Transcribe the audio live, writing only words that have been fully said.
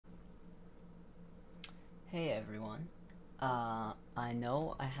Hey everyone, I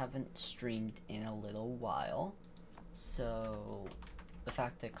know I haven't streamed in a little while, so the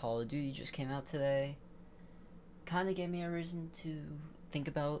fact that Call of Duty just came out today kind of gave me a reason to think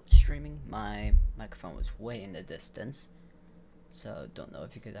about streaming. My microphone was way in the distance, so don't know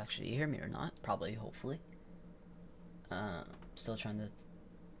if you could actually hear me or not, probably, hopefully. Still trying to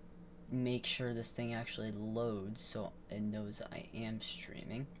make sure this thing actually loads so it knows I am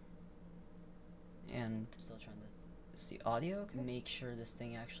streaming. And still trying to see audio. Make sure this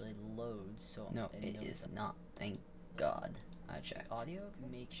thing actually loads. So no, it is not. Thank God. I checked audio.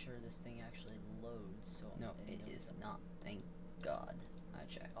 Make sure this thing actually loads. So no, it is not. Thank God. I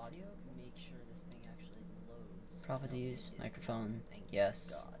checked audio. Make sure this thing actually loads. Properties, microphone. Yes.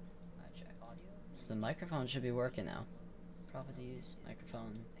 God. I checked audio. So the microphone should be working now. Properties,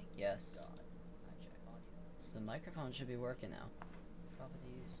 microphone. Yes. God. I checked audio. So the microphone should be working now.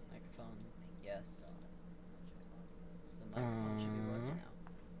 Properties, microphone. Yes. So the microphone should be working now.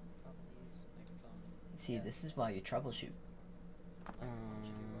 Properties, microphone. See, yes. This is why you troubleshoot.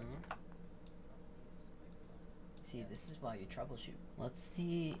 See, this is why you troubleshoot. Let's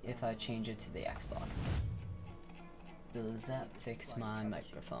see if I change it to the Xbox. Does that fix my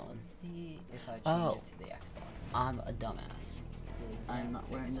microphone? Let's see if I change it to the Xbox. I'm a dumbass. I'm not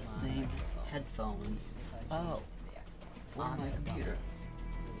wearing the same headphones. Oh, on my computer.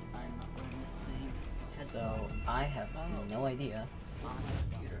 I'm not wearing the same headphones. So I have no idea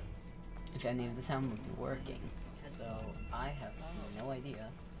if any of the sound would be working. So I have no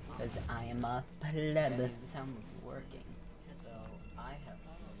idea because I am a pleb. If any of the sound would be working. So I have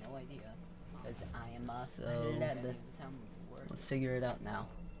no idea because I am a pleb. Let's figure it out now.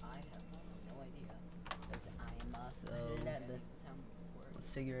 I have no idea because I am a pleb. Let's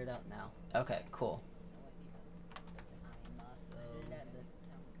figure it out now. Okay, cool.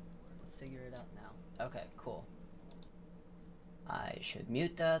 Let's figure it out now. Okay, cool. I should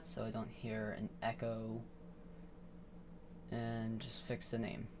mute that so I don't hear an echo. And just fix the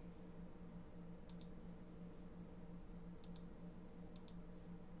name.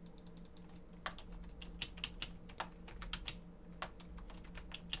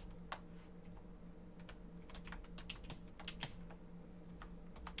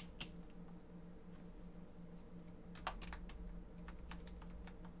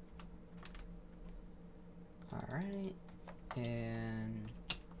 Alright, and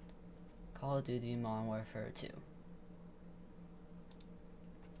Call of Duty Modern Warfare 2.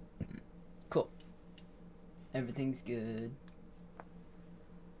 Cool. Everything's good.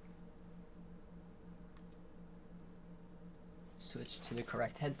 Switch to the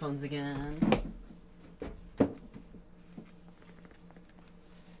correct headphones again.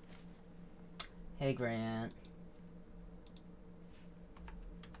 Hey Grant.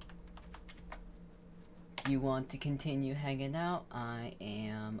 Do you want to continue hanging out? I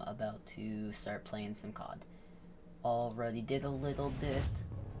am about to start playing some COD. Already did a little bit,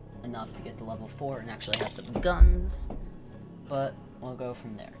 enough to get to level 4 and actually have some guns, but we'll go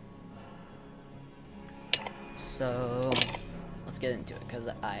from there. So let's get into it, because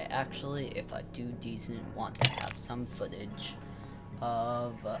I actually, if I do decent, want to have some footage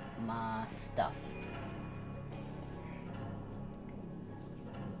of my stuff.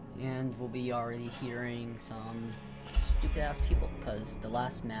 And we'll be already hearing some stupid ass people, because the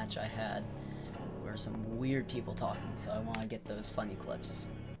last match I had were some weird people talking, so I want to get those funny clips.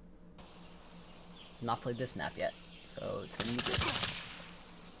 Not played this map yet, so it's gonna be good.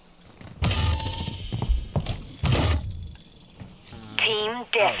 Team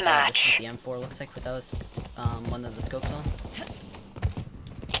deathmatch. This is what the M4 looks like without one of the scopes on.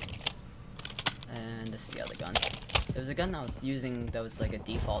 And this is the other gun. There was a gun I was using that was like a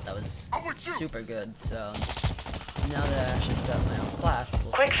default that was super good, so now that I actually set up my own class,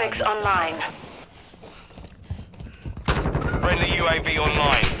 we'll Quick fix online. Friendly UAV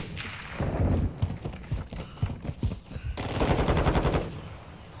online.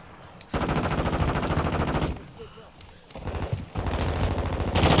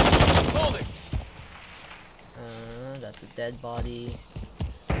 That's a dead body.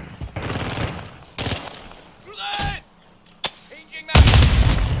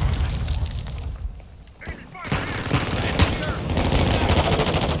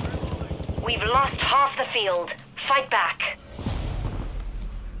 We've lost half the field. Fight back.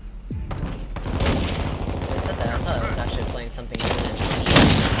 I said that, I thought I was actually playing something good.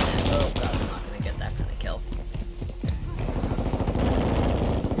 And oh god, I'm not gonna get that kind of kill.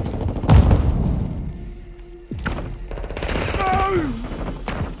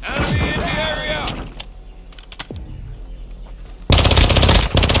 Enemy in the area!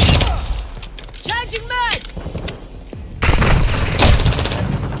 Changing meds!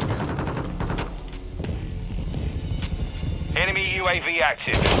 UAV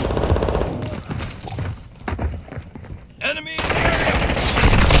active. Enemy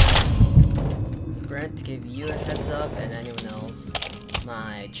Grant, to give you a heads up and anyone else,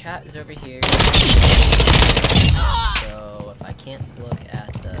 my chat is over here. So if I can't look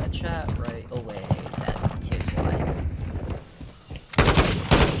at the chat right away, that is why.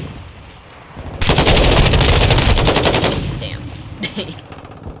 Damn.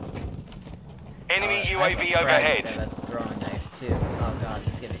 Enemy I have UAV a frag overhead. instead of a throwing knife too. Oh god,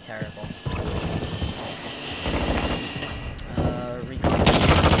 this is gonna be terrible. Recon.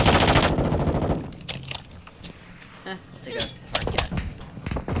 We'll take a hard guess.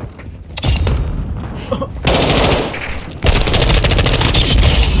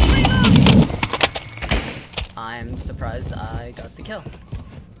 I'm surprised I got the kill.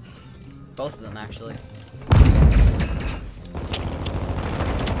 Both of them, actually.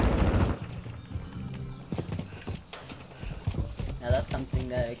 Now that's something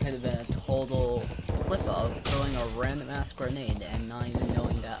that it could have been a total clip of, throwing a random ass grenade and not even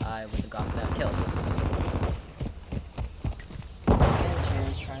knowing that I would have got that kill. Get a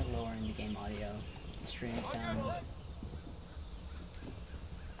chance, try lowering the game audio, stream sounds.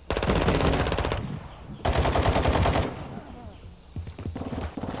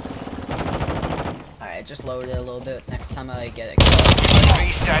 Alright, just lowered it a little bit. Next time I get it.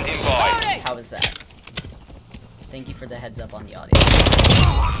 UAV standing by. How was that? Thank you for the heads up on the audio.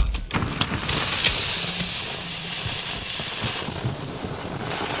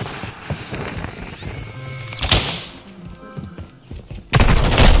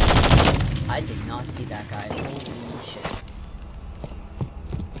 I did not see that guy. Holy shit.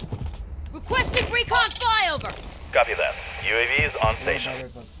 Requesting recon flyover! Copy that. UAV is on station. Lower,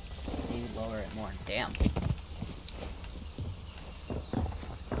 but maybe lower it more. Damn.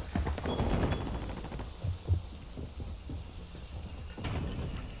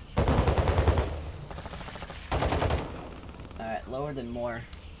 Alright, lower them more.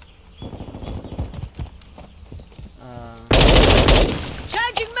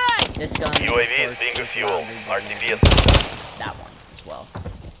 Charging mags! This gun, UAV of is course, being is refueled. louder than RTB that one as well.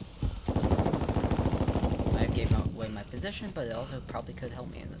 I gave away my position, but it also probably could help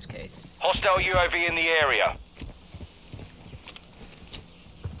me in this case. Hostile UAV in the area.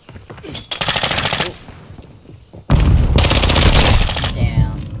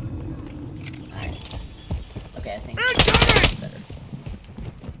 Damn. Alright. Okay, I think it's better.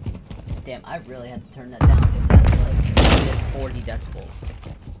 Damn, I really had to turn that down. It's at like 40 decibels.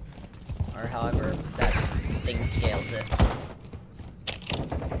 Or however that thing scales it.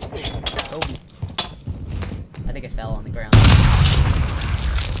 Kobe. I think it fell on the ground.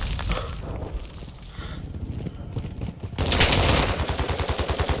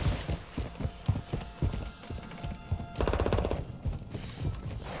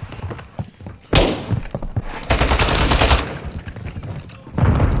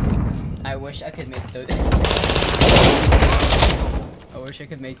 I wish I could make those. I wish I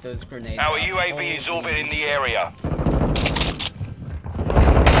could make those grenades. Our up. UAV is Holy orbiting the shit. area.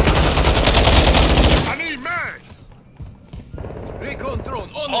 I need mags! Recon drone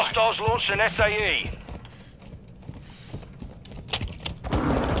online! Hostiles launched an SAE.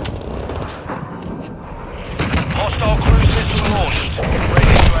 Hostile cruise missile launched.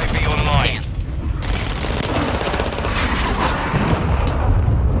 Ready UAV online.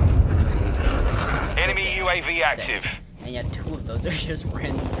 Enemy UAV active. Six. And yet 2 of those are just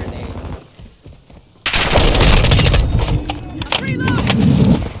random grenades. I'm reloading!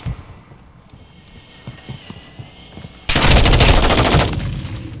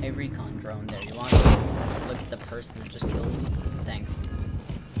 Hey, recon drone there. You want to look at the person that just killed me? Thanks.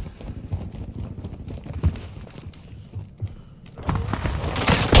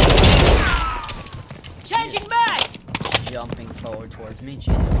 Changing mags! Jumping forward towards me,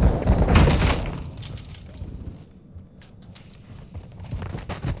 Jesus.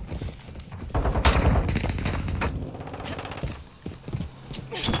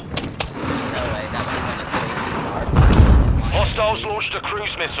 Hostiles launched a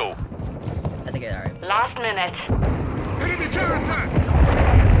cruise missile. I think it's alright. Last minute. Enemy counterattack!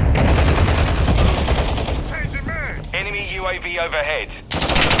 Changing mags! Enemy UAV overhead.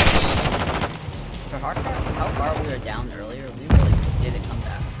 For how far we were down earlier, we really didn't come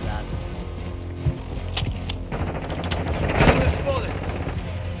back for that. Spotted!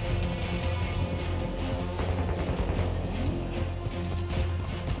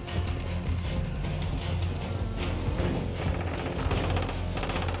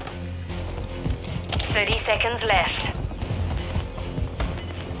 30 seconds left.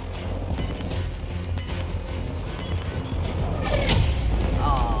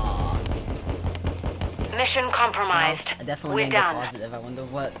 compromised. I definitely We're didn't get done. positive. I wonder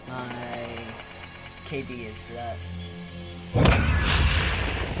what my KD is for that.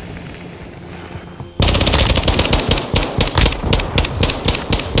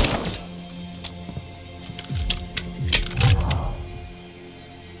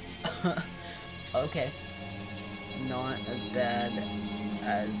 Okay. Not as bad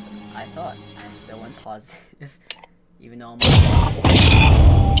as I thought. I still went positive. Even though I'm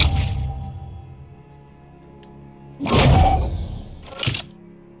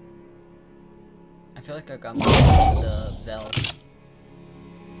I feel like I got more into the valve.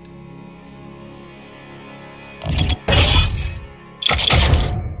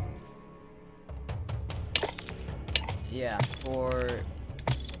 Yeah, for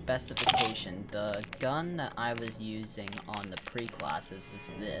specification, the gun that I was using on the pre-classes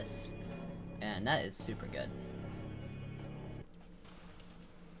was this, and that is super good.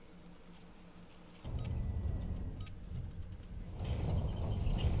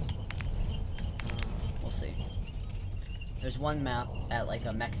 We'll see. There's one map at like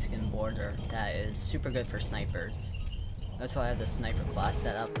a Mexican border that is super good for snipers. That's why I have the sniper class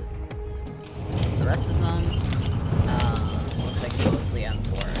set up. The rest of them, looks like mostly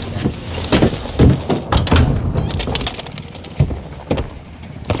M4, I guess.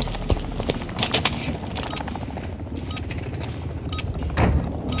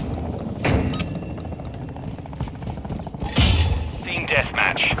 Team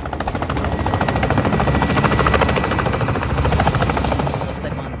deathmatch. This looks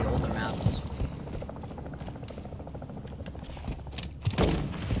like one of the older maps.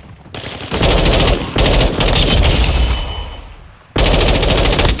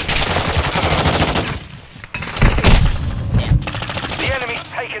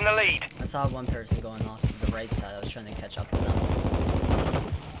 Taking the lead. I saw one person going off to the right side. I was trying to catch up to them.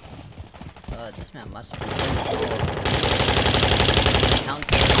 This map must be pretty slow.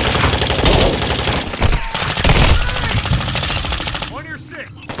 On your stick.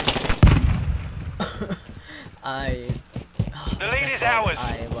 The lead is ours.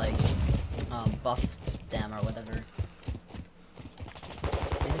 I like buffed them or whatever. I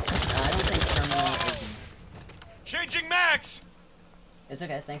don't think terminal is. Changing mags. It's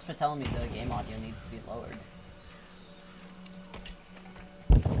okay. Thanks for telling me the game audio needs to be lowered.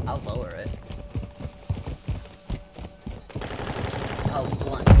 I'll lower it. Oh, I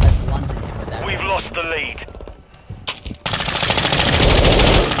blunted him with that. We've lost the lead.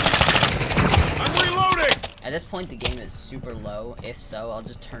 I'm reloading! At this point, the game is super low. If so, I'll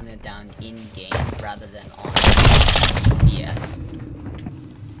just turn it down in-game rather than on. Yes.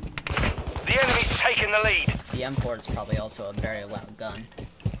 The enemy's taking the lead. The M4 is probably also a very loud gun.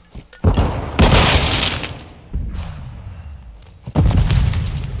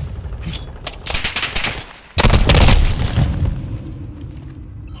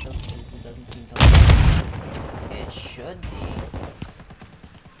 It doesn't seem to. It should be.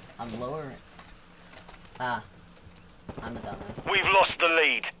 I'm lower. Ah. I'm a dumbass. We've lost the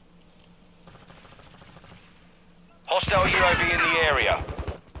lead. Hostile UAV in the area.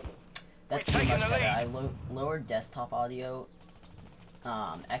 That's We've pretty much taken the better. lead. I lowered desktop audio.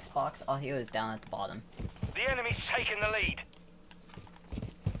 Xbox audio is down at the bottom. The enemy's taking the lead.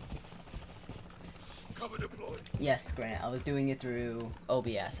 Cover deployed. Yes, Grant. I was doing it through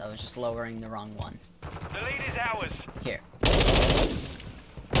OBS. I was just lowering the wrong one. The lead is ours. Here.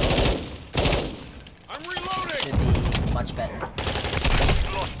 I'm reloading. Should be much better.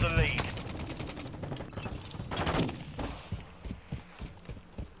 We've lost the lead.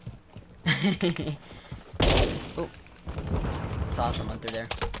 Oh. Saw someone through there.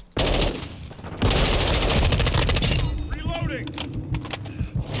 Reloading.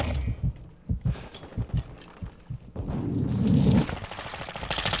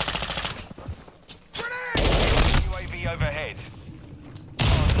 UAV overhead.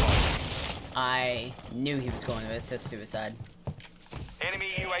 I knew he was going to assist suicide.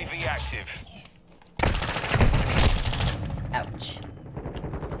 Enemy UAV active. Ouch.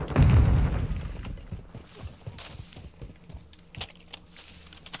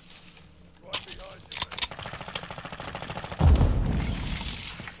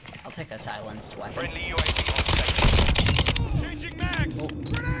 I'll take a silenced weapon. Friendly UAV on station. Changing mags. Oh.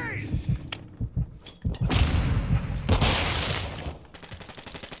 Grenade.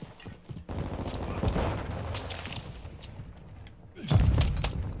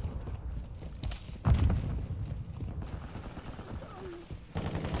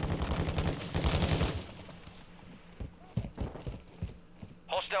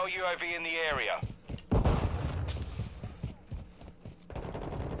 Hostile UAV in the area.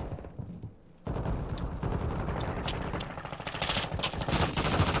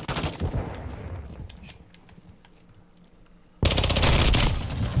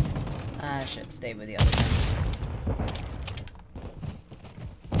 shit, stay with the other guy.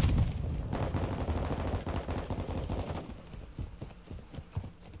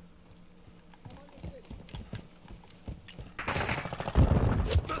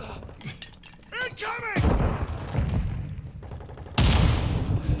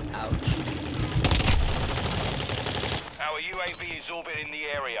 Our UAV is orbiting the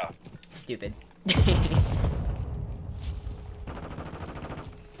area. Stupid.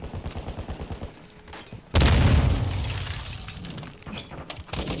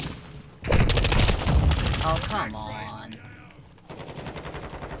 Oh, come on.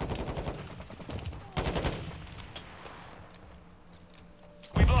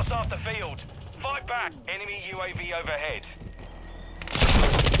 We've lost half the field. Fight back. Enemy UAV overhead.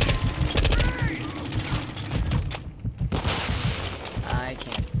 I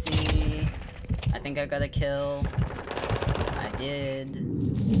can't see. I think I got a kill. I did.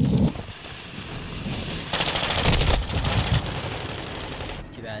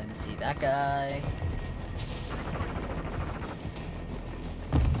 Too bad I didn't see that guy.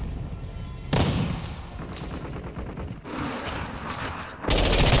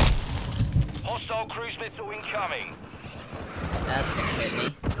 Hostile cruise missile incoming. That's gonna hit me.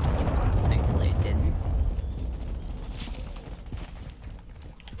 Thankfully it didn't.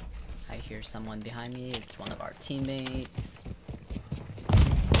 I hear someone behind me. It's one of our teammates.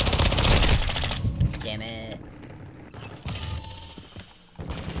 Damn it.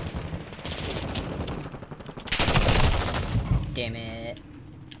 Damn it.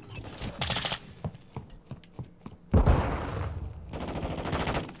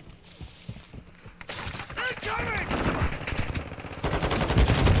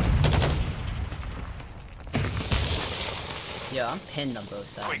 Yo, I'm pinned on both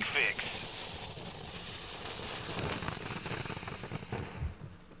sides. Quick fix.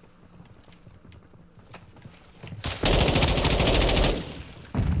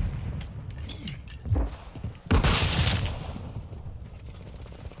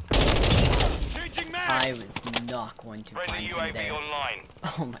 Changing I mags. was not going to Friendly find him UAV there. online.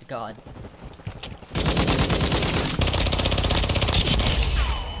 Oh my god.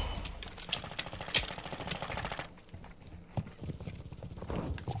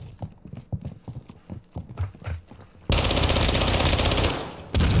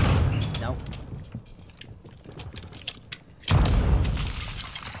 Nope.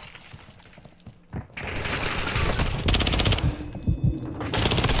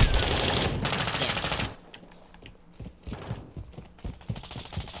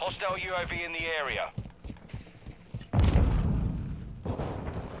 Hostile UAV in the area.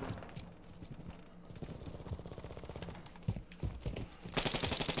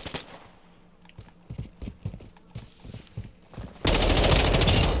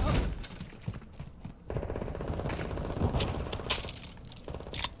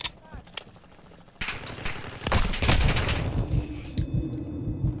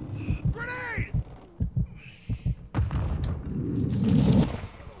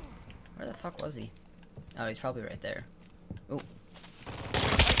 Where the fuck was he? Oh, he's probably right there. Ooh.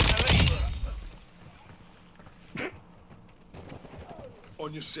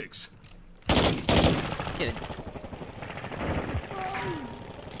 On your six. Dude.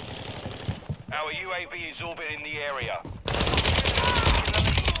 Our UAV is orbiting the area.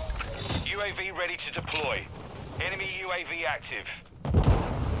 UAV ready to deploy. Enemy UAV active.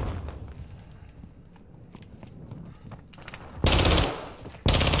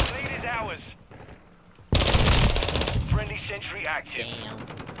 Lead is ours. Friendly sentry active. Damn.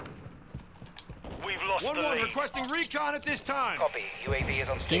 We've lost the 1-1 lead. requesting recon at this time. Copy. UAV is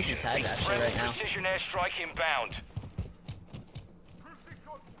on Teams are tied actually Friendly right now. precision airstrike inbound.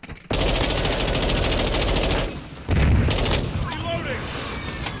 Reloading.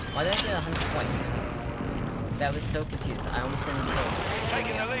 Why did I get 100 points? That was so confused. I almost didn't kill him. It gave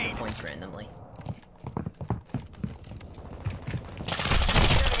me Taking the 100 lead. points randomly.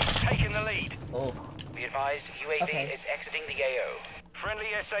 Taking the lead. Oh. Be advised, UAV Okay. is exiting the AO. Friendly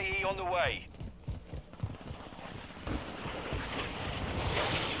SAE on the way.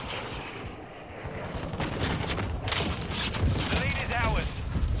 The lead is ours.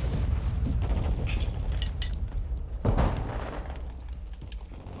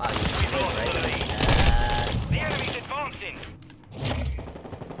 Wow, you stayed lost right the there. lead. The enemy's advancing.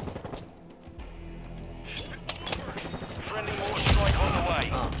 Friendly mortar strike on the way.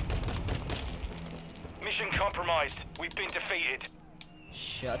 Oh. Mission compromised. We've been defeated.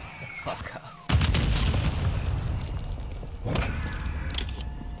 Shut the fuck up.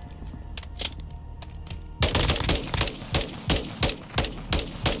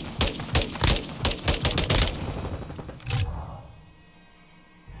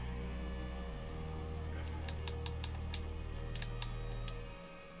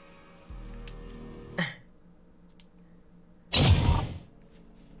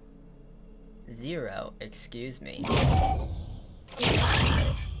 0, excuse me.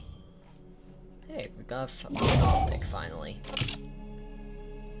 Hey, we got an optic finally.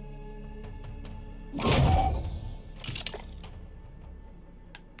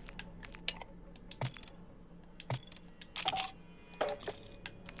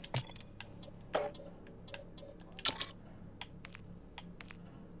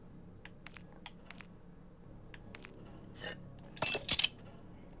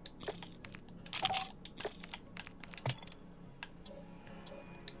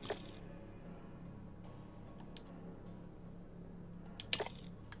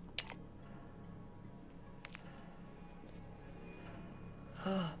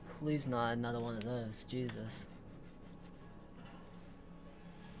 Please not another one of those, Jesus.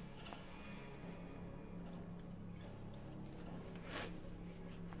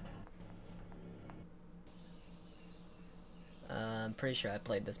 I'm pretty sure I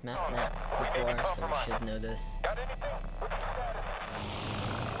played this map before, so we should know this.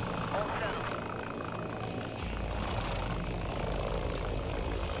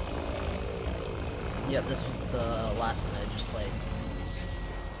 Yep, this was the last one I just played.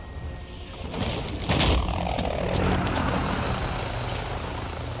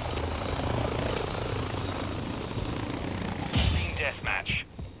 Team deathmatch.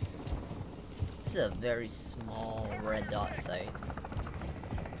 This is a very small red dot site.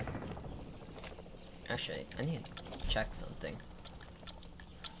 Actually, I need to check something.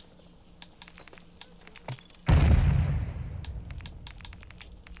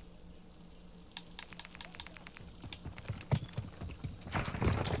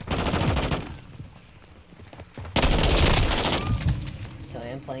 So I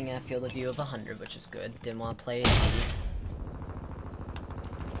am playing at a field of view of 100, which is good. Didn't want to play it 80.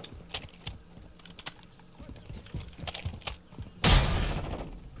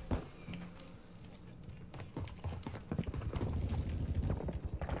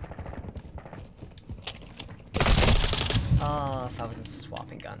 Oh, if I wasn't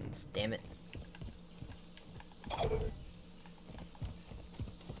swapping guns, damn it.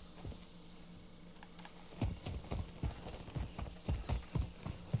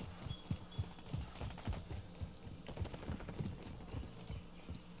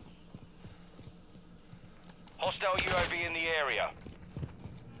 Hostile UAV in the area.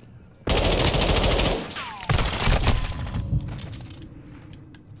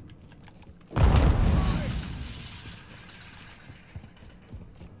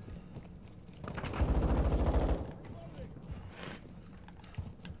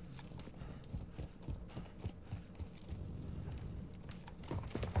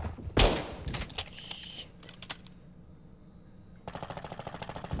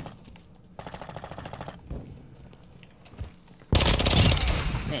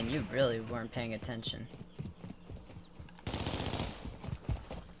 Man, you really weren't paying attention.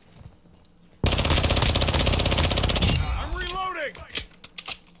 I'm reloading!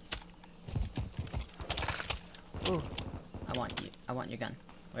 Ooh, I want your gun.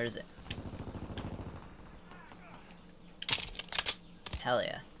 Where is it? Hell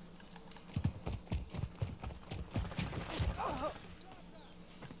yeah.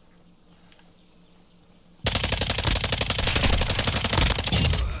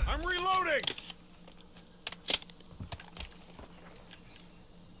 I'm reloading!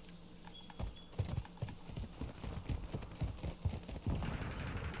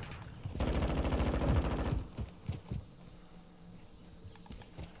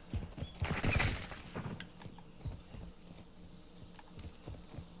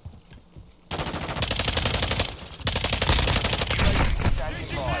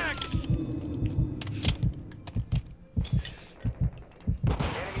 Standing by.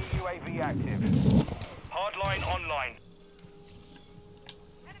 Enemy UAV active. Hardline online.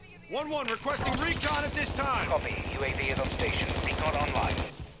 1-1 requesting recon at this time. Copy. UAV is on station. Recon online.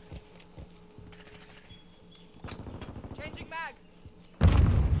 Changing mag.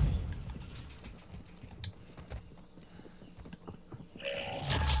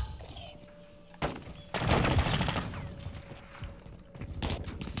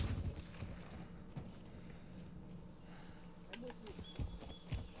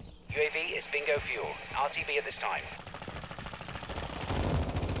 UAV is bingo fuel. RTV at this time.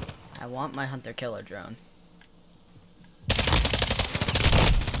 I want my hunter-killer drone.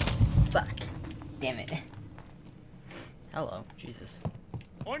 Fuck. Damn it. Hello. Jesus.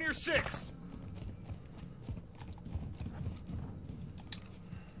 On your 6.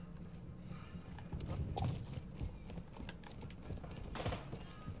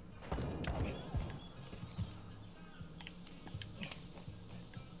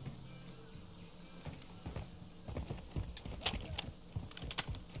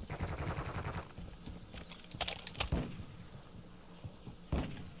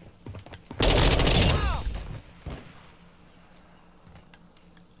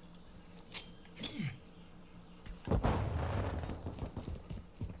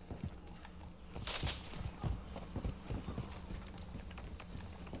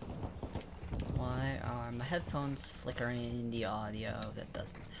 headphones flickering in the audio. That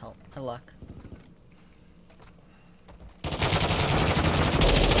doesn't help my luck.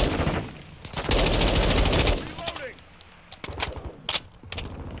 Reloading!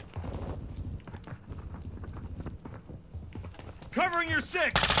 Covering your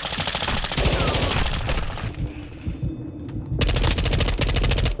six!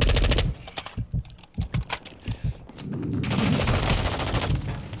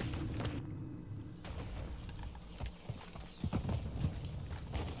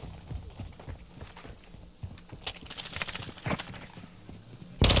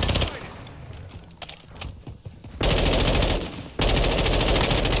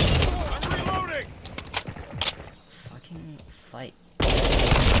 Fucking fight.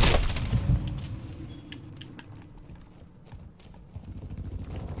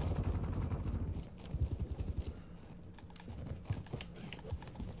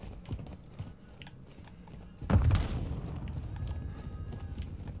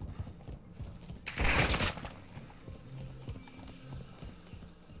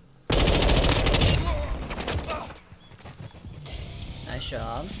 Nice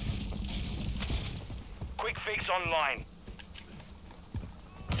job. Quick fix online.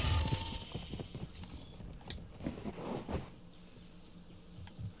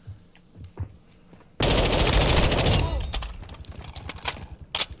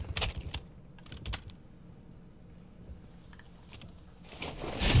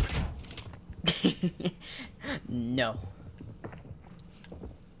 No.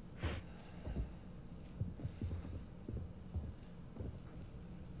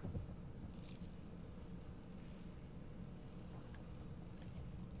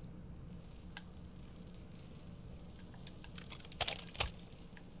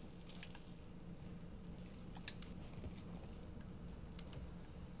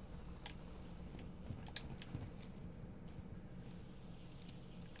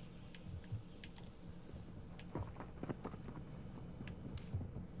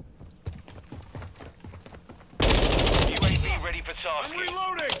 UAV ready for I'm tasking.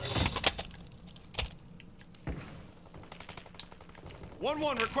 reloading!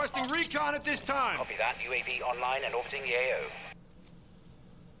 1-1 requesting recon at this time. Copy that. UAV online and orbiting the AO.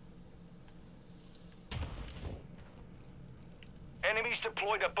 Enemies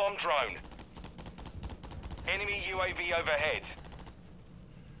deployed a bomb drone. Enemy UAV overhead.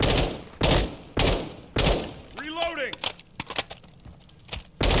 Reloading!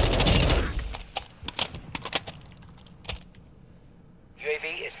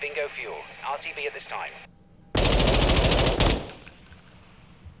 UAV is bingo fuel. RTB at this time.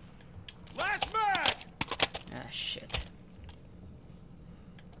 Last mag! Ah, shit.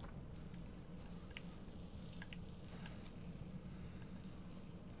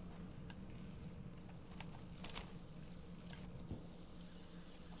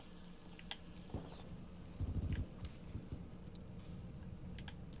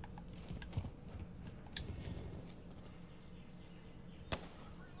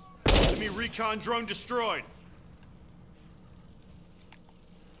 Enemy recon drone destroyed.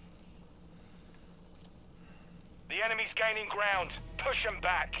 The enemy's gaining ground. Push them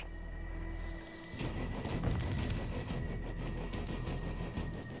back.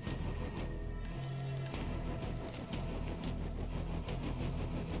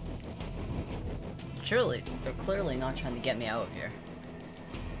 Surely, they're clearly not trying to get me out of here.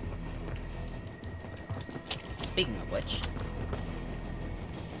 Speaking of which...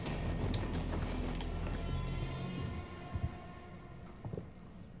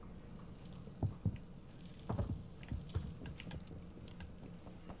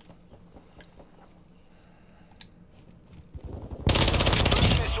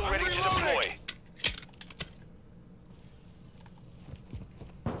 Missile ready to deploy.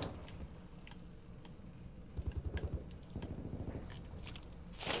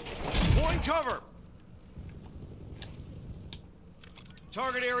 Pulling cover.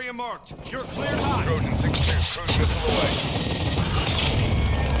 Target area marked. You're cleared hot. Trojan 6-2, cruise missile away.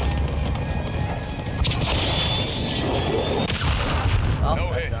 Oh, No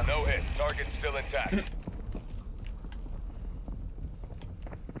that hit, sucks. no hit. Target still intact.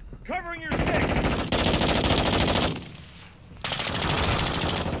 Covering your six.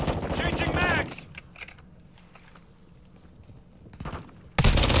 Changing mags.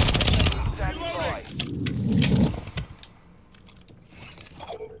 Stand by.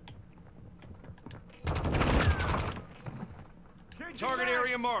 Target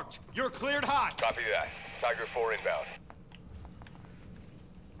area marked. You're cleared hot. Copy that. Tiger 4 inbound.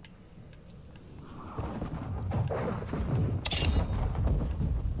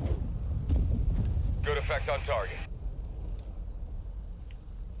 Good effect on target.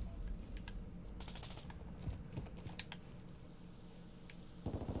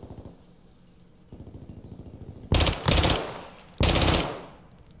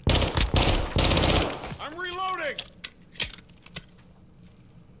 I'm reloading!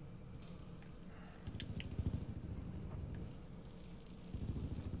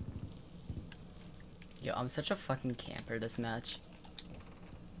 Yo, I'm such a fucking camper this match.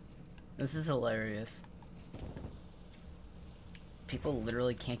 This is hilarious. People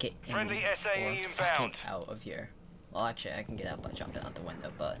literally can't get in Friendly SAE or fucking inbound. out of here. Well, actually, I can get out by jumping out the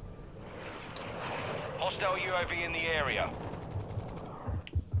window, but... Hostile UAV in the area.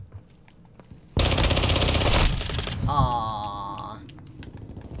 Aww.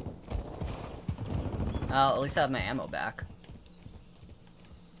 Well, at least I have my ammo back.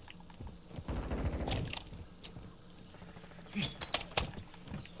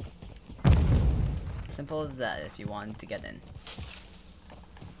 Simple as that if you wanted to get in.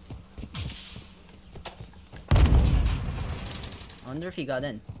 I wonder if he got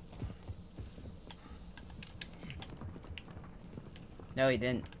in. No, he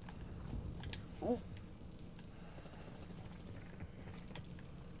didn't. Ooh.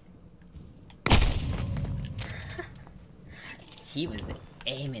 He was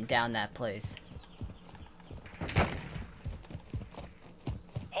aiming down that place.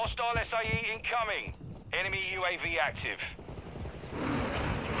 Hostile SAE incoming. Enemy UAV active.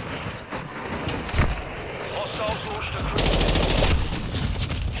 Hostiles launched a cruise.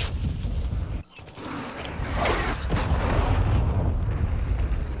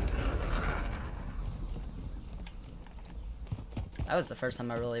 That was the first time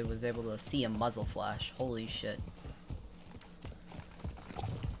I really was able to see a muzzle flash. Holy shit.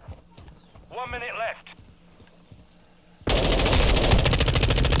 1 minute left.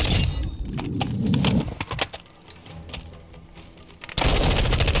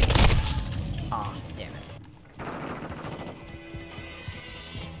 Ah, damn it.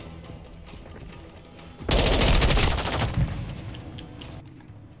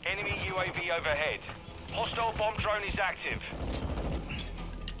 Enemy UAV overhead. Hostile bomb drone is active.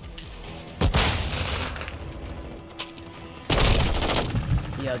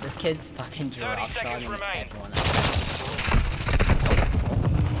 Yo, this kid's fucking 30 drop seconds shotting remain. everyone else.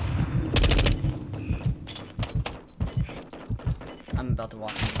 I'm about to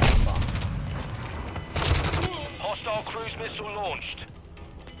walk into the bomb. Hostile cruise missile launched.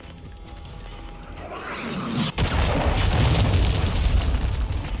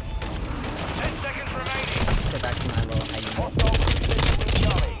 10 seconds remaining. Go back to my little hiding. Hostile cruise missile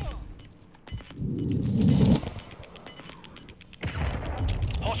incoming.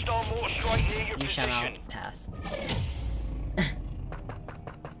 Hostile mortar strike near your You shall position. not pass.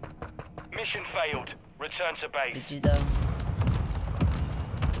 Mission failed. Return to base. Did you though?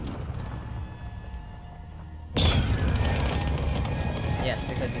 Yes,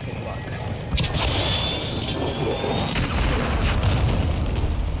 because you could luck.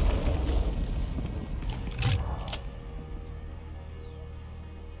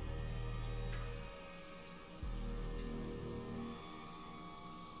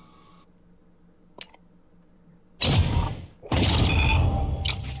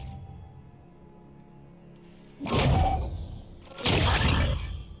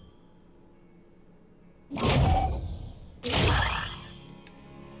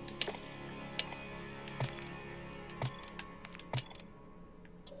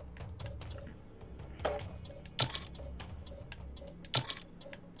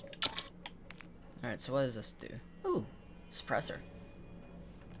 Alright, so what does this do? Ooh, suppressor.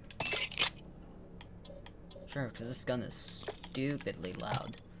 Sure, because this gun is stupidly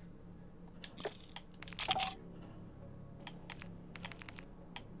loud.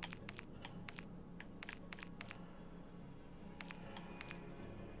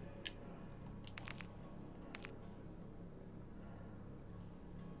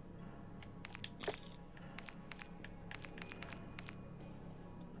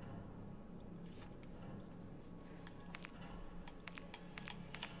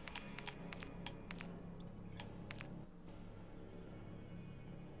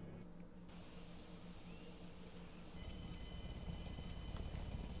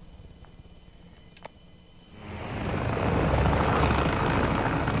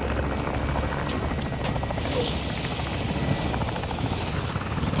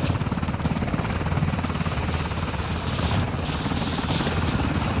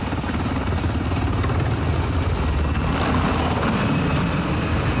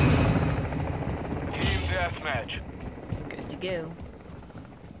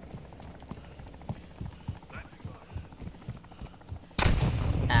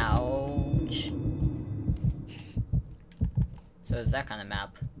 there's that kind of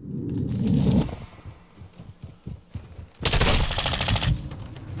map.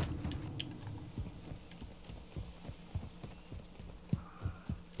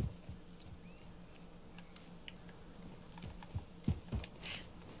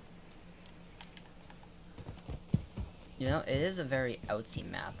 You know, it is a very outsy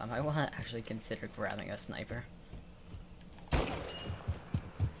map. I might want to actually consider grabbing a sniper.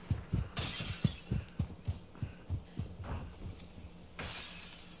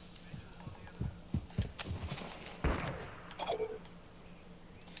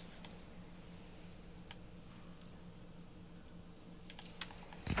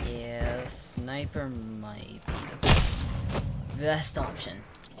 Yeah, sniper might be the best option.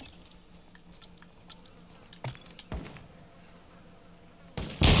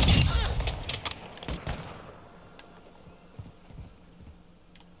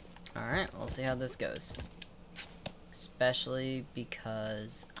 Alright, we'll see how this goes. Especially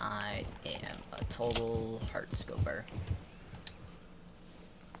because I am a total heartscoper.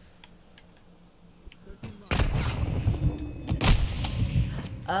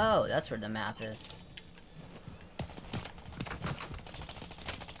 Oh, that's where the map is.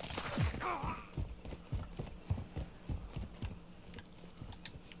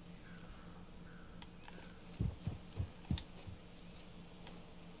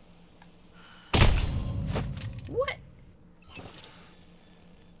 What?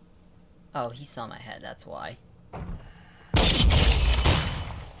 Oh, he saw my head, that's why.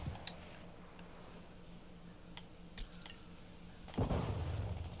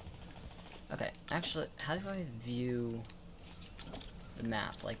 Okay, actually, how do I view the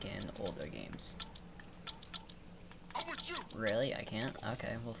map like in older games? I'm with you. Really? I can't?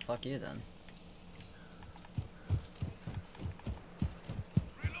 Okay, well fuck you then.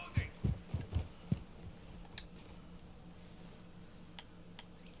 Reloading.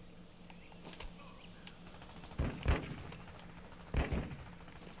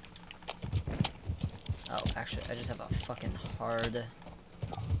 Oh, actually, I just have a fucking hard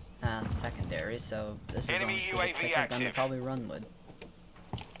secondary, so this is Enemy honestly the UAV quicker gun to active. probably run with.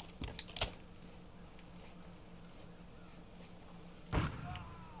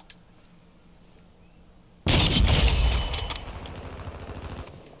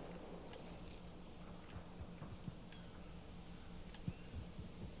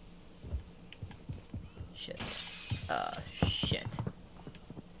 Shit. Shit.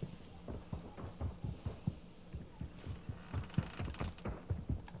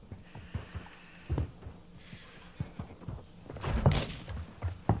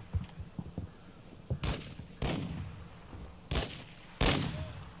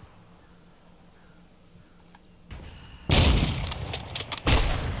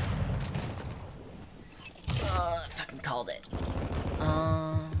 I fucking called it.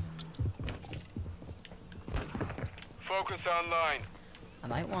 Focus online. I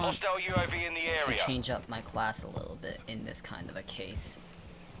might want Hostile UAV in the to area. change up my class a little bit in this kind of a case.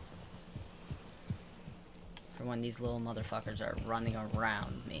 For when these little motherfuckers are running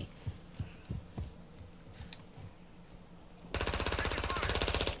around me.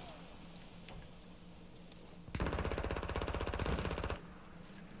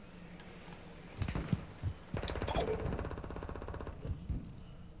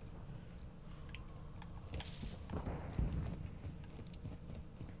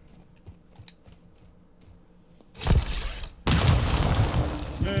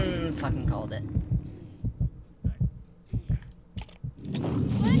 Fucking called it.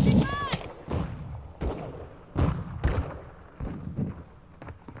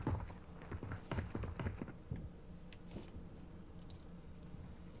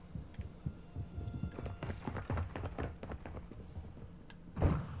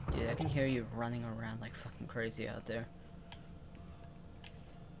 Dude, I can hear you running around like fucking crazy out there.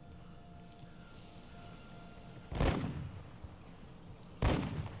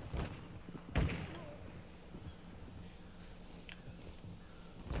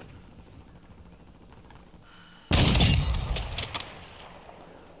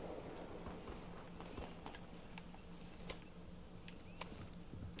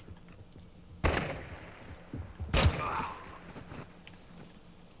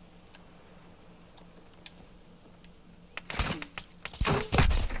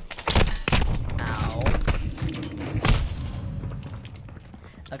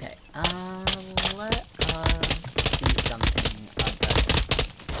 Okay, let us see something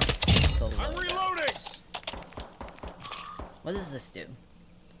about I'm reloading. What does this do?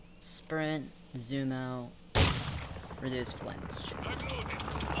 Sprint, zoom out, reduce flinch.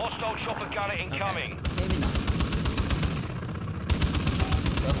 Hostile chopper gunner incoming. Okay, maybe not.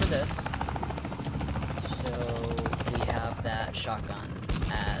 go for this. So we have that shotgun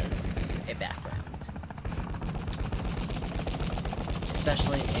as a background.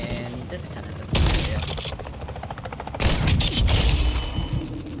 Especially in this kind of a scenario.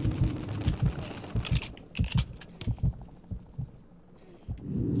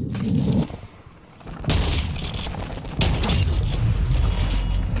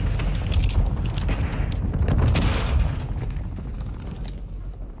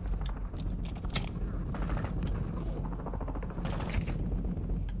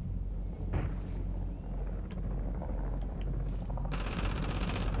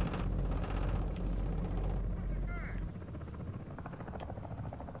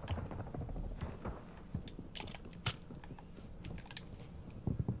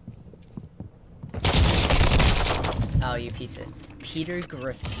 Oh, you piece it. Peter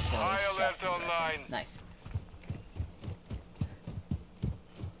Griffin. High alert Justin online. Griffin. Nice.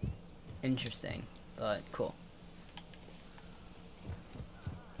 Interesting, but cool.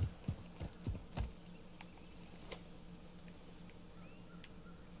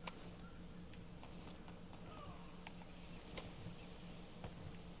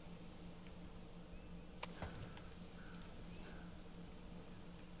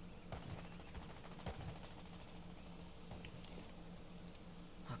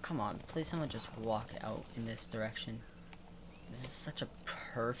 Come on, please someone just walk out in this direction. This is such a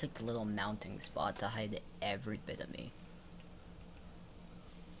perfect little mounting spot to hide every bit of me.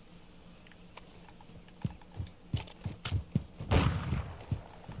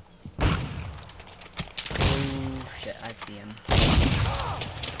 Oh shit, I see him.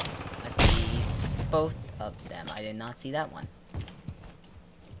 I see both of them. I did not see that one.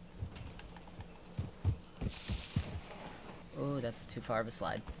 Oh, that's too far of a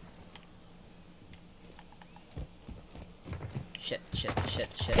slide. Shit, shit, shit,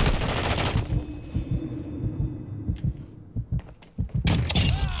 shit.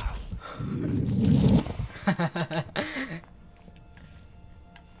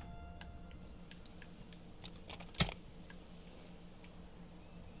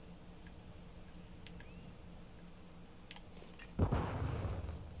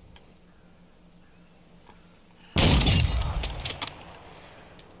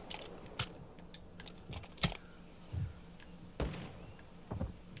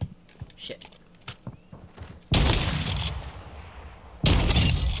 Shit.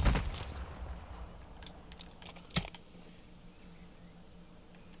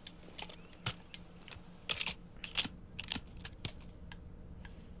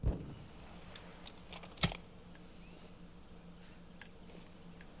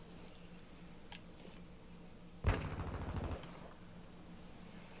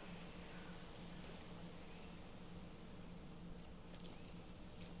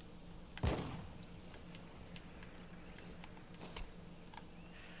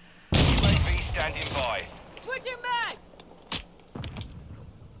 UAV standing by. Switching mags!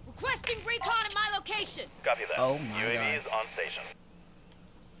 Requesting recon at my location. Copy that. Oh my UAV God. is on station.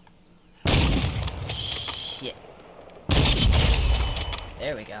 Shit.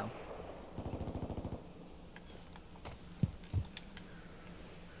 There we go.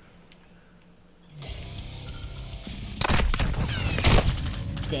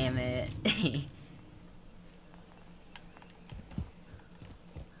 Damn it. Be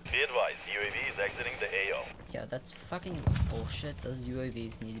advised, UAV is exiting the AO. Yeah, that's fucking bullshit. Those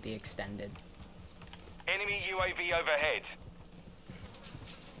UAVs need to be extended. Enemy UAV overhead.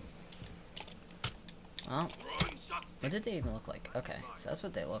 Well, what did they even look like? Okay, so that's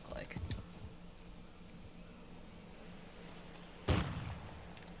what they look like.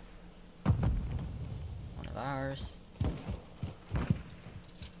 One of ours.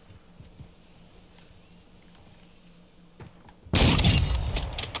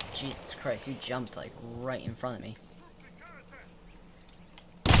 Jesus Christ, you jumped like right in front of me.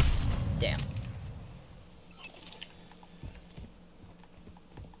 Damn.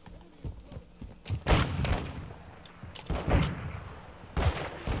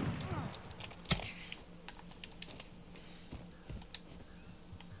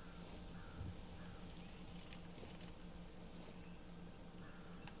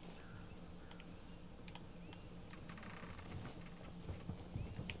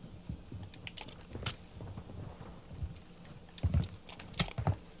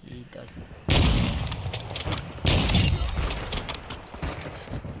 He doesn't.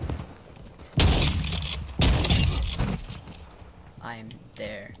 I'm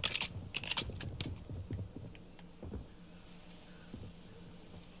there.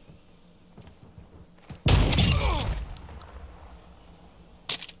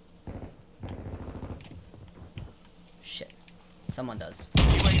 Someone does.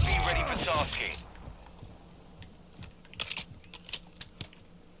 UAV ready for tasking.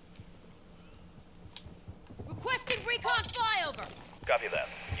 Requesting recon flyover. Copy that.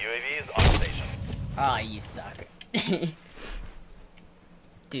 UAV is on station. Ah, you suck.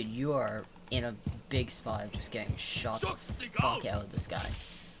 Dude, you are in a big spot of just getting shot the fuck out of the sky.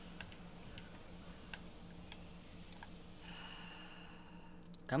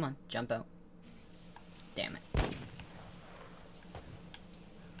 Come on, jump out. Damn it.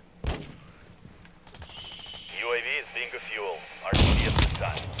 UAV is being fuel. RTB at this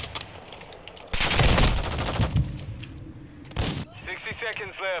time. 60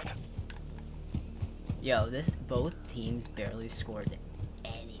 seconds left. Yo, both teams barely scored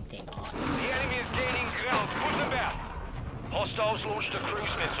anything on us. The enemy is gaining ground. Pull them back. Hostiles launched a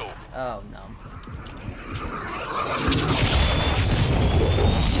cruise missile. Oh no.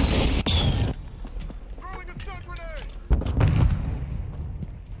 Throwing a stun grenade.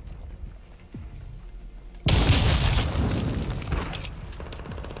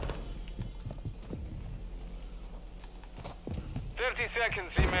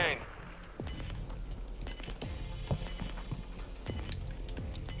 Seconds remain.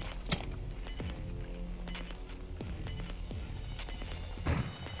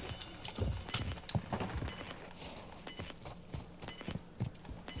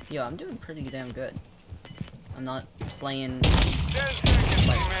 Yo, I'm doing pretty damn good. I'm not playing 10 seconds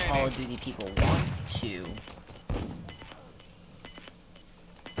like remaining. Call of Duty people want to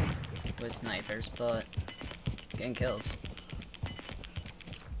with snipers, but getting kills.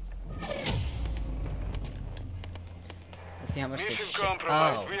 Let's see how much they Mission ship.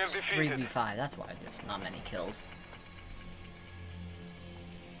 compromised. Oh, We have it's defeated. 3v5. That's why there's not many kills.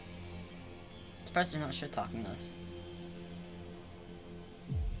 Surprised they're not shit talking us.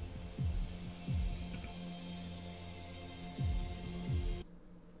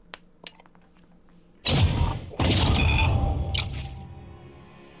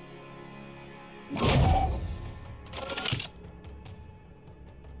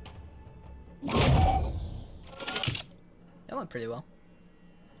 That went pretty well.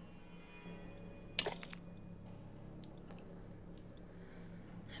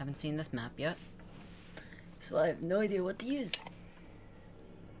 Haven't seen this map yet, so I have no idea what to use.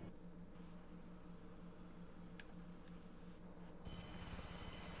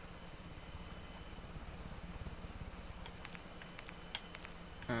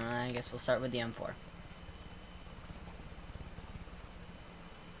 I guess we'll start with the M4.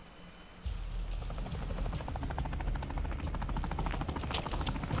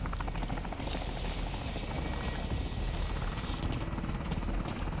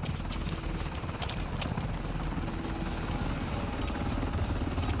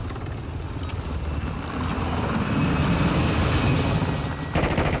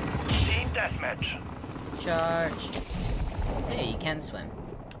 Team deathmatch. Charge. Hey, you can swim.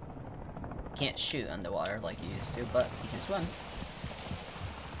 Can't shoot underwater like you used to, but you can swim.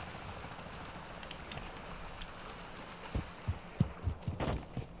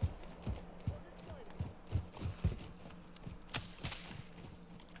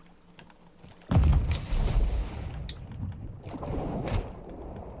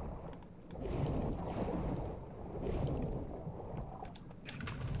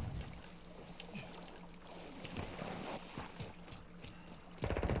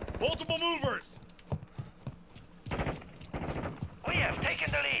 Multiple movers! We have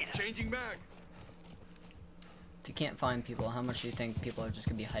taken the lead. Changing back. If you can't find people, how much do you think people are just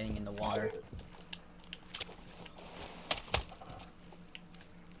gonna be hiding in the water?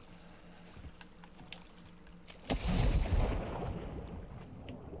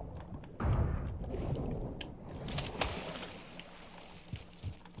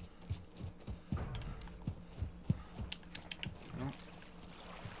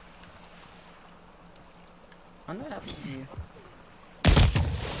 I wonder what happens if you...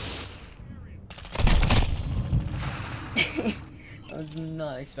 I was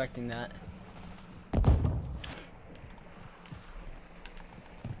not expecting that.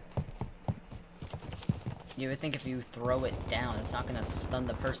 You would think if you throw it down, it's not gonna stun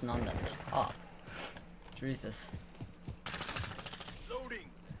the person on the top. Jesus. Loading.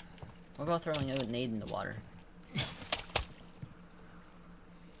 What about throwing a nade in the water?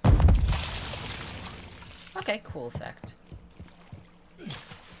 Okay, cool effect.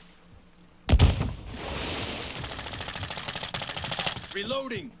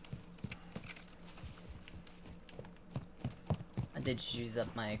 Reloading. I did use up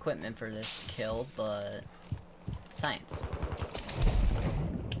my equipment for this kill, but science.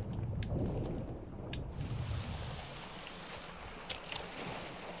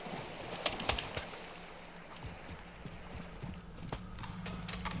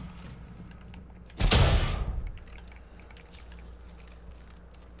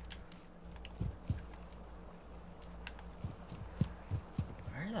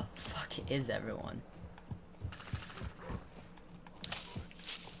 Where the fuck is everyone?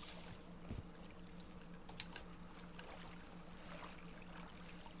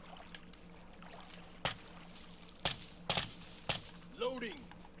 Loading.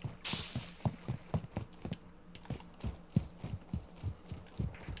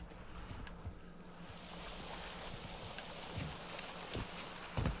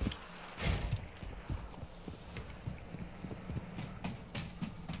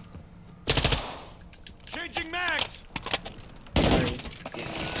 Changing mags. Sorry.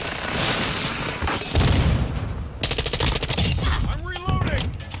 I'm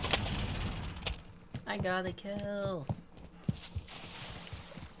reloading. I got a kill.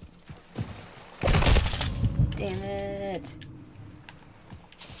 Damn it.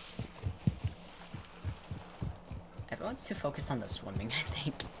 Everyone's too focused on the swimming, I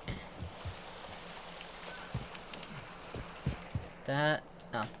think. That...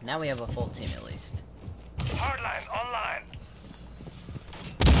 Oh, now we have a full team at least. Hardline online.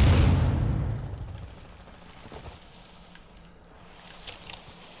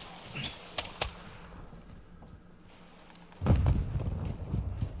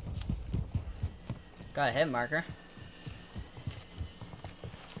 Got a hit marker.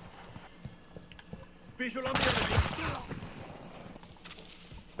 Visual on the enemy.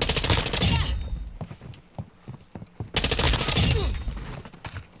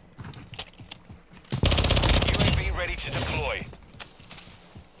 UAV ready to deploy.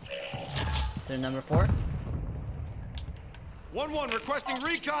 Is there number 4? 1-1 requesting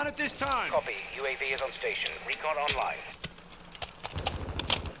recon at this time. Copy. UAV is on station. Recon online.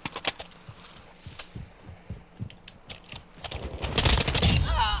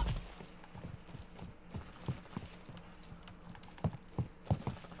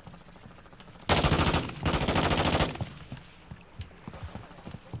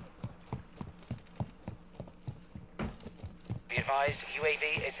 Be advised,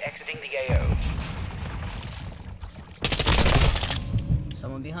 UAV is exiting the AO.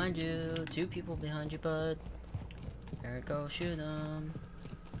 Someone behind you. 2 people behind you, bud. There it goes. Shoot them.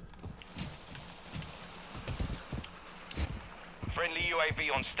 Friendly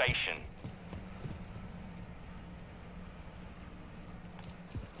UAV on station.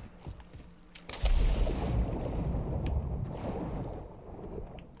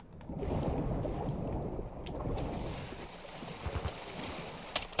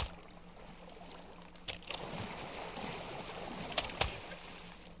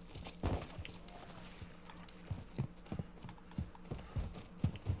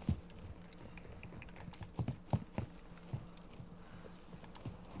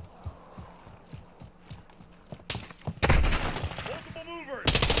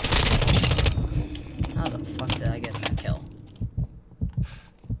 How the fuck did I get that kill?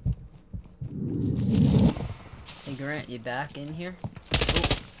 Hey Grant, you back in here? Oh,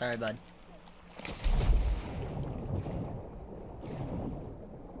 sorry bud.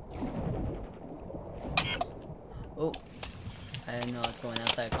 Oh, I didn't know it's going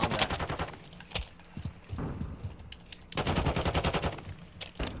outside of combat.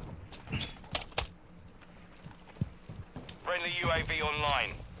 Friendly UAV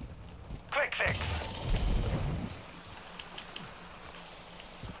online. Quick fix.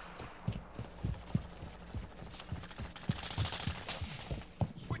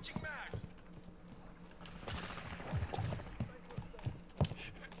 Switching mags.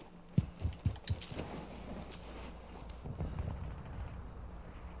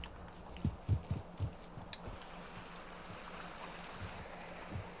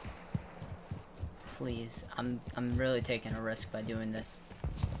 Please, I'm really taking a risk by doing this.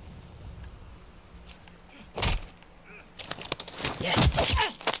 Yes!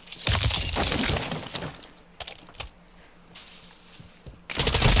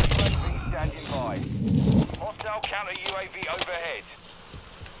 Standing by. Hostile counter UAV overhead.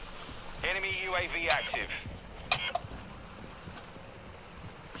 Enemy UAV active.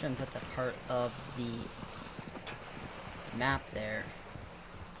 Shouldn't put the part of the map there.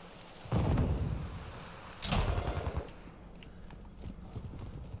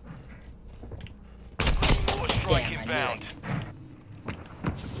 More strike Damn, I knew inbound. it.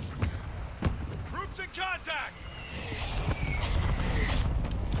 Troops in contact.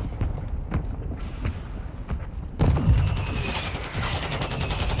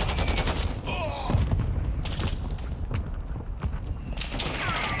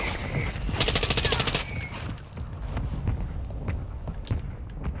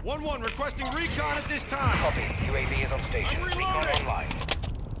 One requesting recon at this time. Copy. UAV is on station. I'm Recon reloading. online.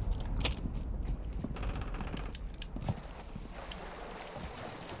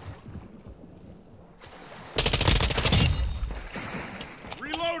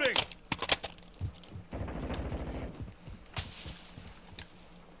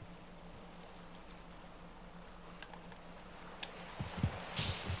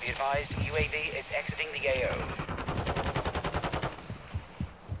 advised, UAV is exiting the AO.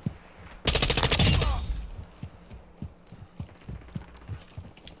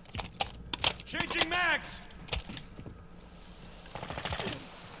 Changing mags!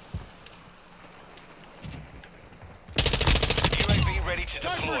 UAV ready to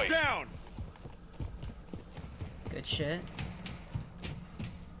deploy. Down! Good shit.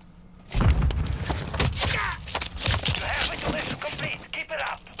 You have installation complete. Keep it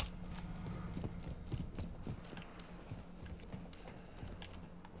up.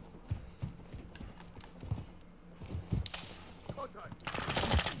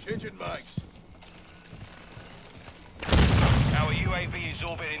 Changing mags. Our UAV is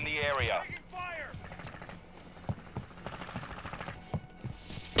orbiting the area.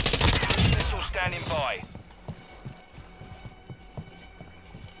 Missile standing by.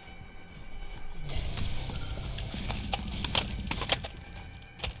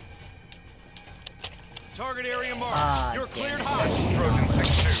 Target area marked. Ah, You're damn cleared it. hot. Trojan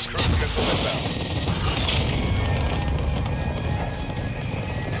 6-2. Cruise missile inbound.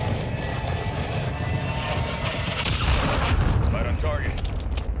 Right on target.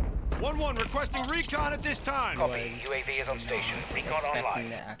 1-1 requesting recon at this time. Copy. Was UAV is on station. not Recon expecting online.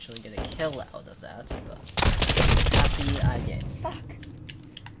 to actually get a kill out of that, but happy I did. Fuck.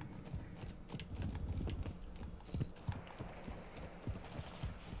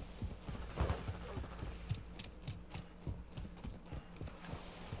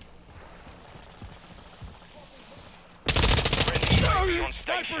 Friendly UAV on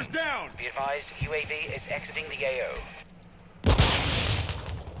Snipers station. down. Be advised, UAV is exiting the AO.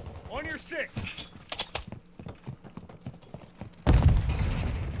 On your 6.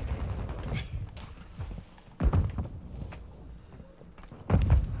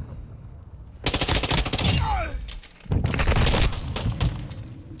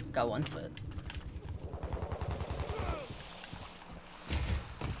 Got 1 foot.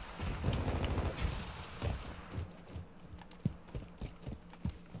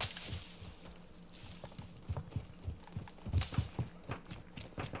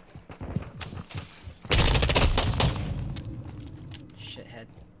 Shithead.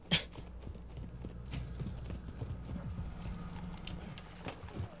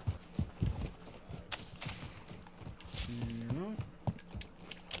 No.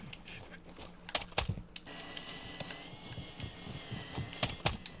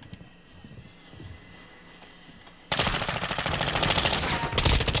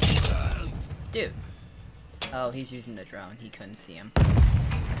 Dude. Oh, he's using the drone. He couldn't see him.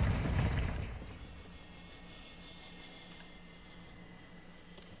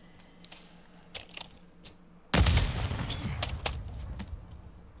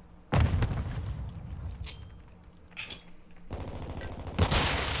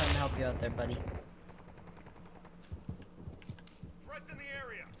 Trying to help you out there, buddy. Threats in the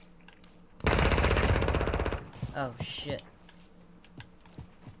area. Oh, shit.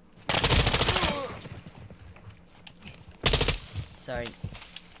 Sorry.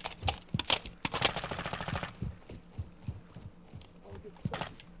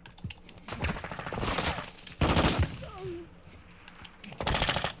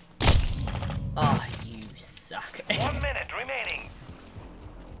 Oh, you suck. 1 minute remaining.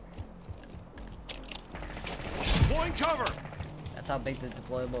 Deploying cover. That's how big the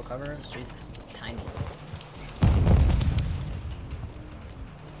deployable cover is? Jesus, tiny.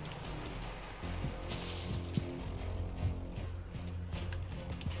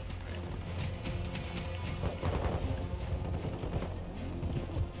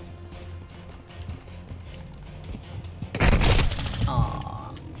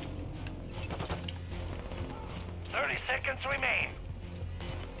 Aww. 30 seconds remain.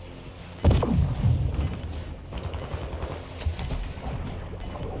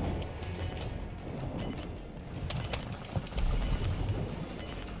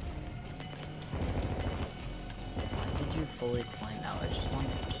 Why did you fully climb out? I just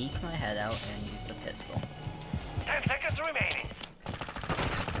wanted to peek my head out and use a pistol. 10 seconds remaining.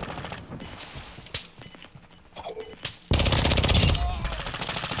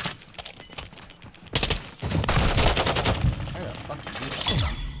 Where the fuck did you come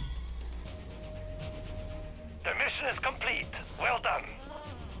from? The mission is complete. Well done.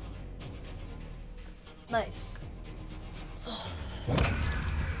 Nice.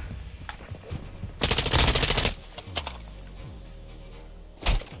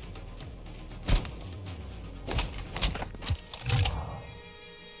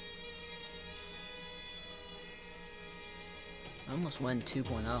 I almost went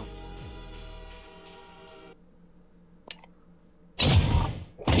 2.0.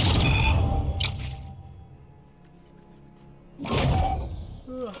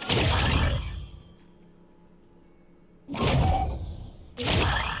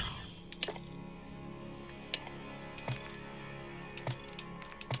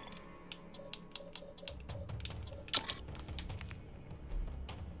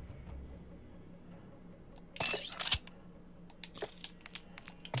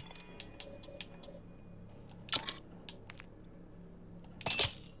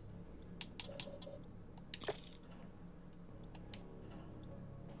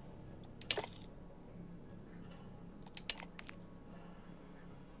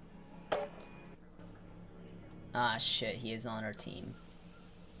 Ah, shit, he is on our team.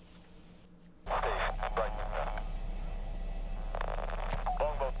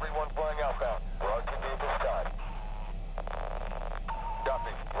 Longbow 3-1 flying outbound. We're RTB at this time.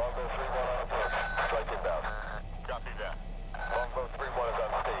 Copy. Longbow 3-1 on approach. Strike inbound. Copy that. Longbow 3-1 is on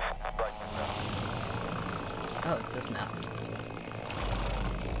station. Strike inbound. Oh, it's this map.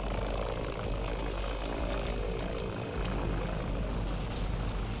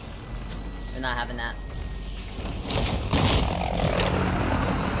 We're not having that.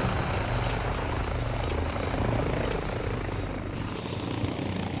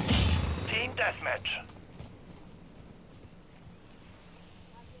 Team deathmatch.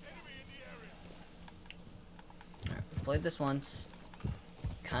 Alright, we've played this once.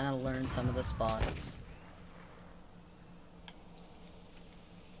 Kind of learned some of the spots.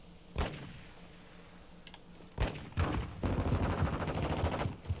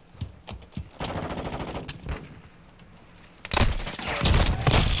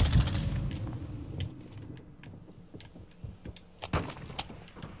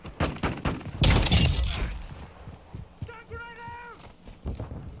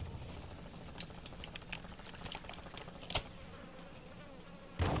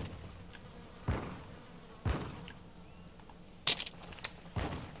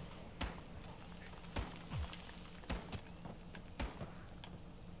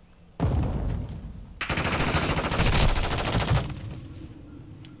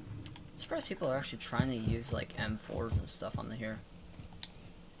 I'm surprised people are actually trying to use like M4s and stuff on the here.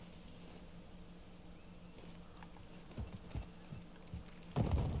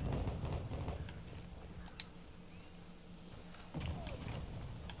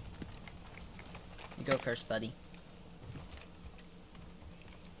 You go first, buddy.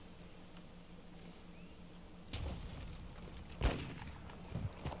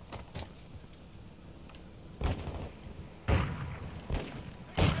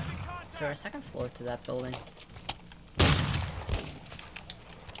 Is there a second floor to that building?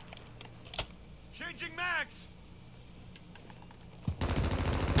 Changing mags!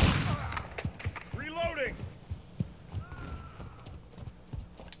 Reloading!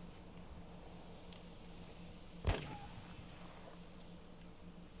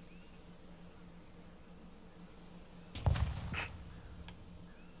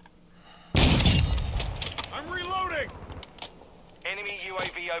 I'm reloading! Enemy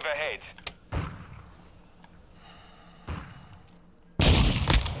UAV overhead.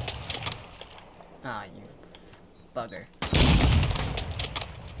 Ah, you bugger.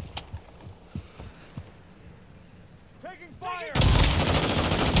 Taking fire!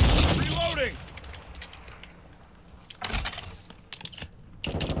 Reloading!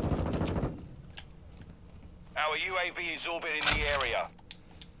 Our UAV is orbiting the area.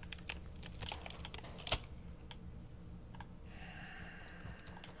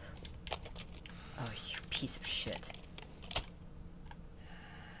 Oh, you piece of shit.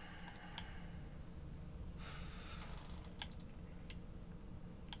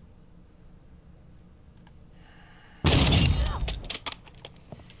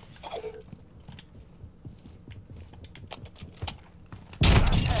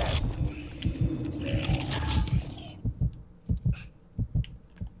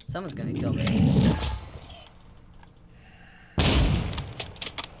 Someone's gonna kill me.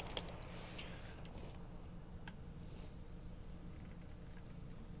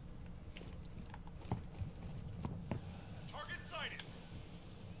 Target sighted!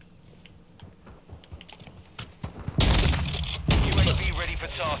 UAV ready for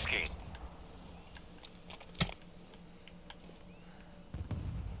tasking.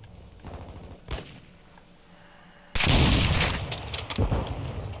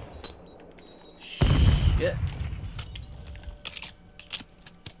 Shit.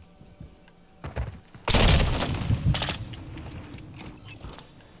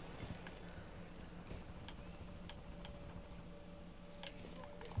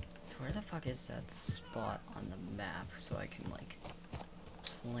 So where the fuck is that spot on the map so I can like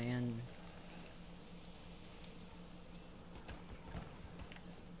plan?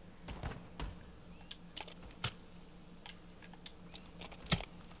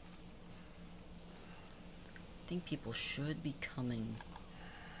 think people should be coming.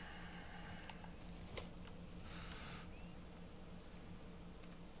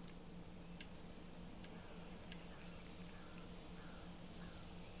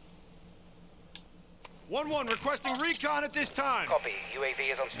 One requesting recon at this time. Copy.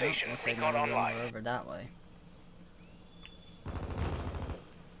 UAV is on station. Looks like Recon none of them online. are over that way.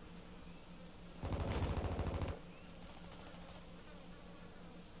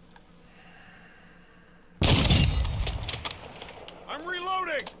 I'm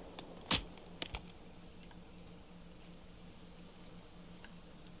reloading.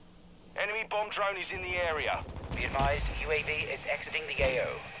 Enemy bomb drone is in the area. Be advised, UAV is exiting the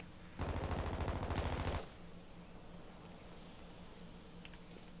AO.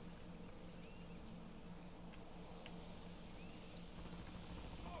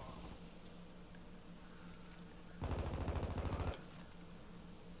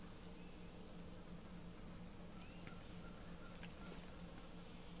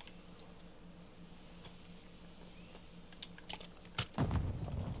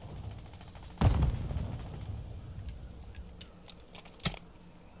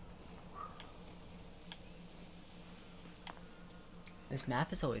 This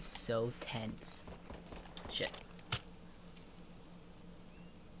map is always so tense. Shit.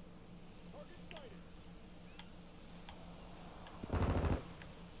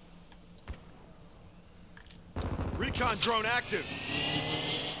 Recon drone active.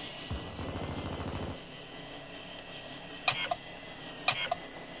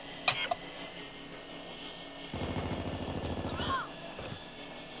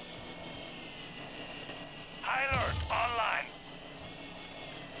 High alert, online.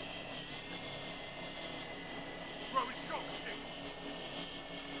 Throwing shock stick.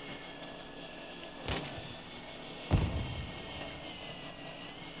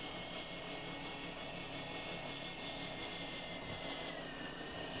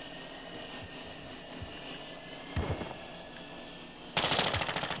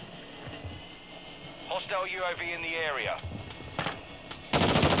 Hostile UAV in the area.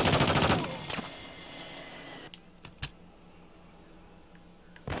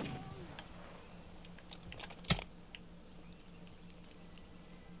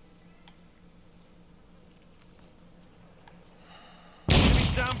 Enemy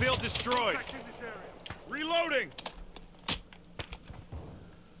sound field destroyed. Reloading.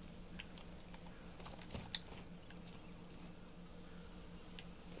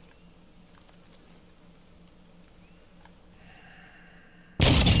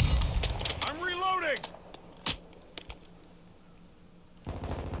 I'm reloading.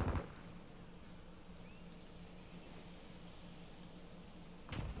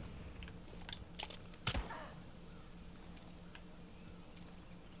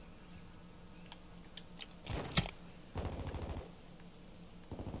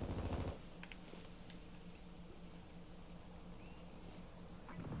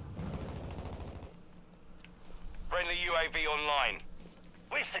 Friendly UAV online.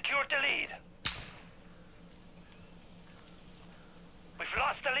 We've secured the lead. We've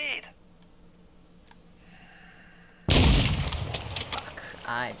lost the lead. Fuck.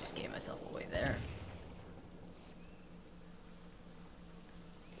 I just gave myself away there.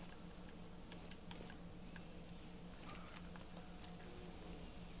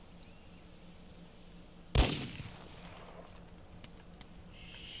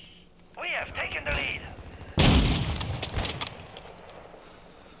 We have taken the lead.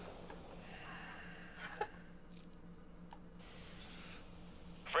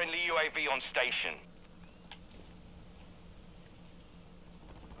 Friendly UAV on station.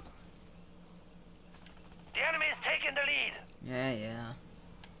 The enemy is taking the lead. Yeah.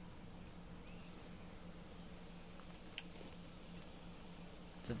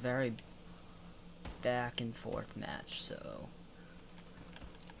 It's a very back and forth match, so.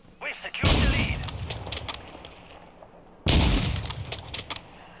 We've secured the lead.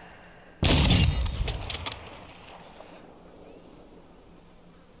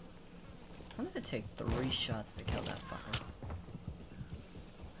 I'm gonna take 3 shots to kill that fucker.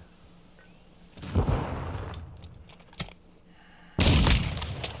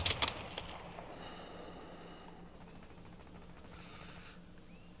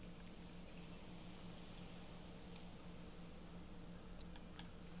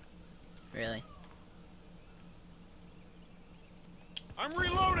 Really? I'm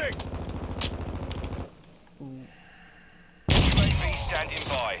reloading. Ooh. UAV standing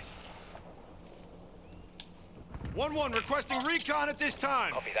by. 1-1 requesting recon at this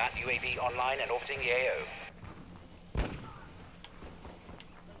time. Copy that. UAV online and orbiting the AO.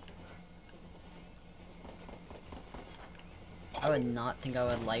 I would not think I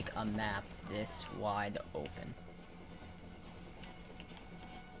would like a map this wide open.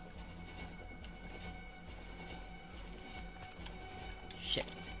 Shit.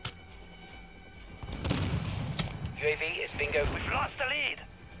 UAV is bingo. We've lost the lead.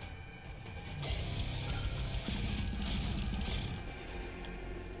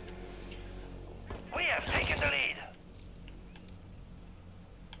 We have taken the lead.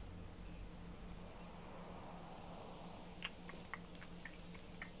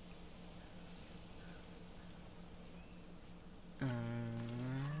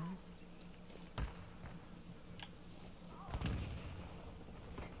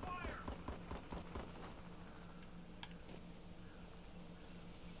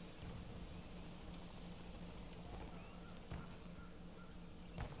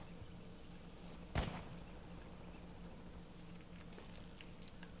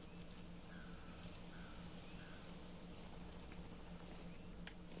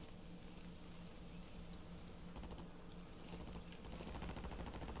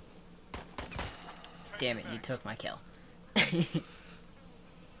 Damn it, you took my kill.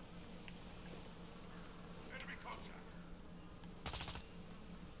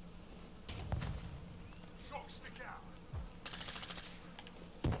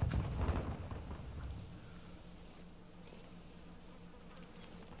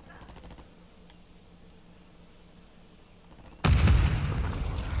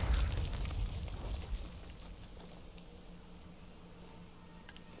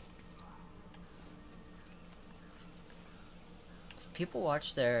 People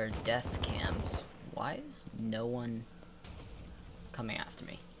watch their death cams. Why is no one coming after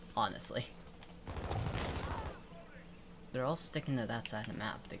me? Honestly. They're all sticking to that side of the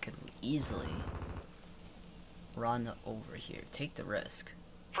map. They could easily run over here. Take the risk.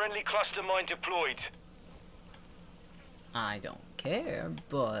 Friendly cluster mine deployed. I don't care,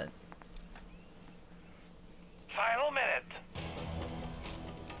 but... Final minute.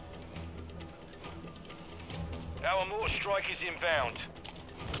 Our mortar strike is inbound.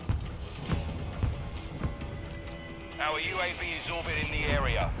 Our UAV is orbiting the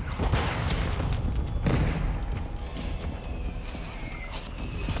area.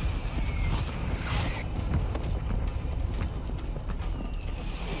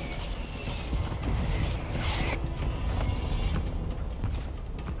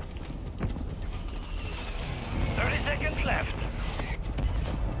 Left.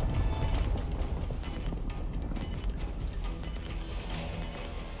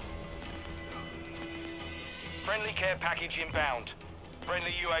 Friendly care package inbound.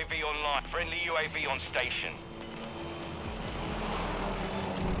 Friendly UAV online. Friendly UAV on station.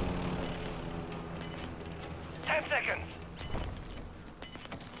 Ten seconds.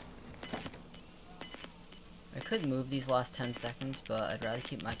 I could move these last 10 seconds, but I'd rather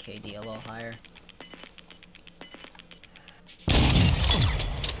keep my KD a little higher.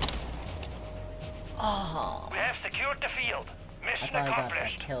 Oh, We have secured the field. I Mission thought I got that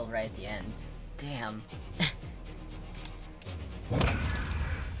accomplished. kill right at the end. Damn.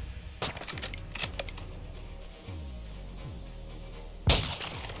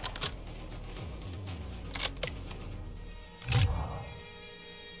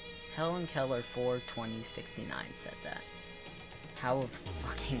 Helen Keller 42069 said that. How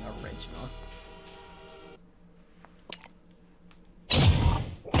fucking original.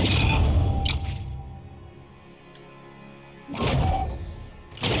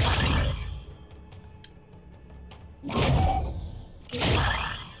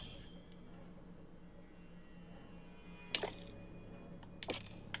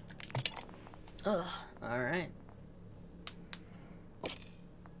 Ugh, alright.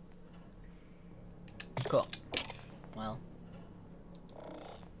 Cool. Well,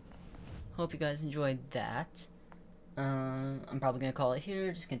 hope you guys enjoyed that. I'm probably gonna call it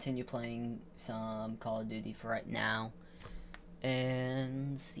here, just continue playing some Call of Duty for right now,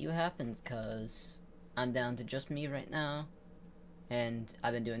 and see what happens, cause I'm down to just me right now, and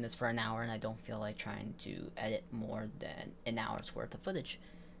I've been doing this for an hour, and I don't feel like trying to edit more than an hour's worth of footage.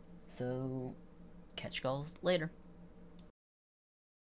 So, catch you guys later.